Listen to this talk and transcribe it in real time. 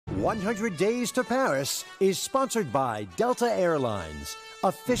100 Days to Paris is sponsored by Delta Airlines,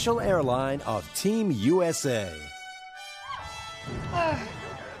 official airline of Team USA.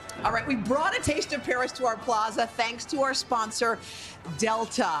 All right, we brought a taste of Paris to our plaza thanks to our sponsor,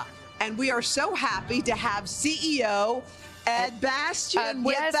 Delta. And we are so happy to have CEO Ed Bastian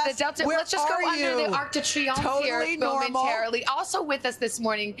with us. The Delta. Let's just go under the Arc de Triomphe here momentarily. Also with us this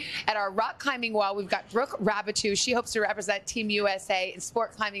morning at our rock climbing wall, we've got Brooke Rabatou. She hopes to represent Team USA in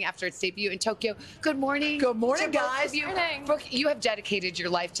sport climbing after its debut in Tokyo. Good morning. Good morning, guys. Good morning. Brooke, you have dedicated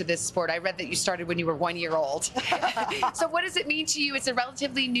your life to this sport. I read that you started when you were 1 year old. So what does it mean to you? It's a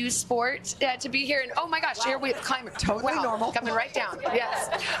relatively new sport to be here. And oh my gosh, here we have climber. Totally normal. Coming right down.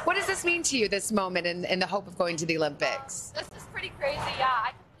 Yes. What does this mean to you, this moment, in the hope of going to the Olympics? This is pretty crazy, yeah.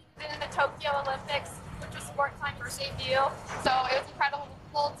 I competed in the Tokyo Olympics, which was sport climbers debut. So it was incredible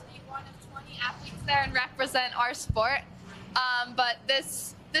to be one of 20 athletes there and represent our sport. But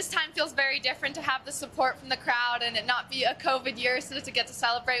this time feels very different to have the support from the crowd and it not be a COVID year, so to get to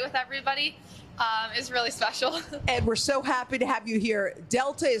celebrate with everybody is really special. And we're so happy to have you here.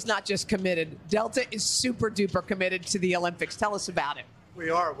 Delta is not just committed. Delta is super duper committed to the Olympics. Tell us about it. We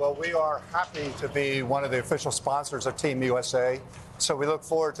are. Well, we are happy to be one of the official sponsors of Team USA. So we look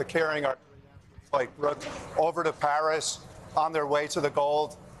forward to carrying our like Brooke over to Paris on their way to the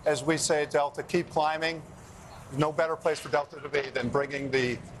gold. As we say at Delta, keep climbing. No better place for Delta to be than bringing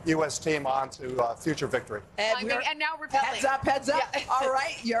the U.S. team on to future victory. And now repelling. Heads up, heads up. Yeah. All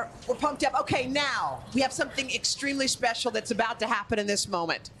right, we're pumped up. Okay, now we have something extremely special that's about to happen in this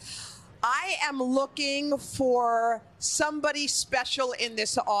moment. I am looking for somebody special in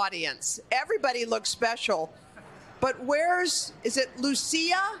this audience. Everybody looks special, but is it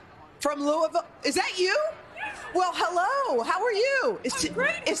Lucia from Louisville? Is that you? Well, hello. How are you? Is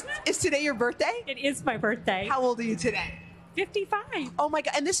today your birthday? It is my birthday. How old are you today? 55. Oh my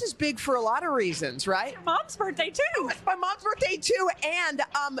God! And this is big for a lot of reasons, right? Mom's birthday too. It's my mom's birthday too. And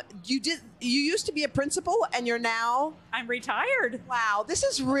you used to be a principal, and you're now. I'm retired. Wow, this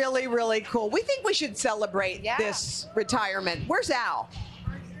is really, really cool. We think we should celebrate this retirement. Where's Al?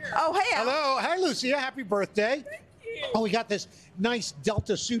 Oh, hey, Al. Hello. Hi, Lucia. Happy birthday. Oh, we got this nice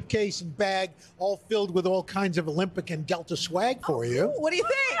Delta suitcase and bag all filled with all kinds of Olympic and Delta swag for you. What do you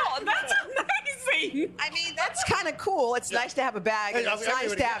think? Oh, that's amazing. I mean, that's kind of cool. It's nice to have a bag. And it's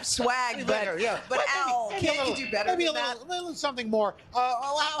nice to have swag, but Al, can't you do better maybe than a little something more.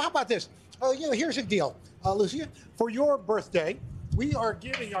 How about this? Here's a deal, Lucia. For your birthday, we are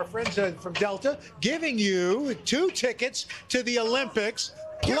giving our friends from Delta, giving you 2 tickets to the Olympics,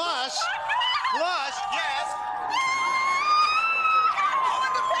 plus, yes.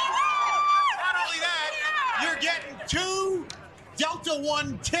 Not only that, you're getting 2 Delta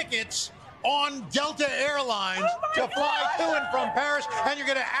One tickets on Delta Airlines to fly to and from Paris, and you're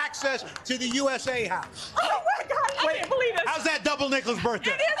going to access to the USA house. Oh my God, I can't believe it. How's that double Nichols birthday?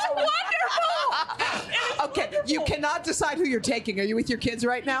 It is wonderful. Okay, you cannot decide who you're taking. Are you with your kids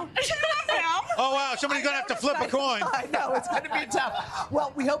right now? Oh, wow, somebody's going to have to flip a coin. I know, it's going to be tough.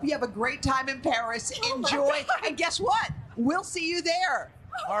 Well, we hope you have a great time in Paris. Enjoy. And guess what? We'll see you there.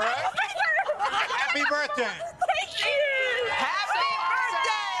 All right? Happy birthday. Thank you. Happy birthday!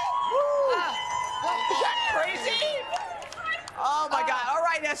 Is that crazy? Oh my God. All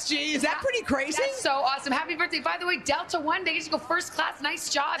right, SG. Is that pretty crazy? That's so awesome. Happy birthday. By the way, Delta One, they get to go first class. Nice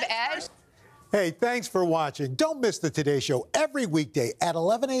job, Ed. Hey, thanks for watching. Don't miss the Today Show every weekday at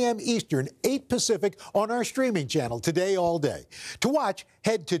 11 a.m. Eastern, 8 Pacific on our streaming channel, Today All Day. To watch,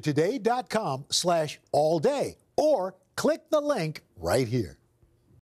 head to today.com/allday or click the link right here.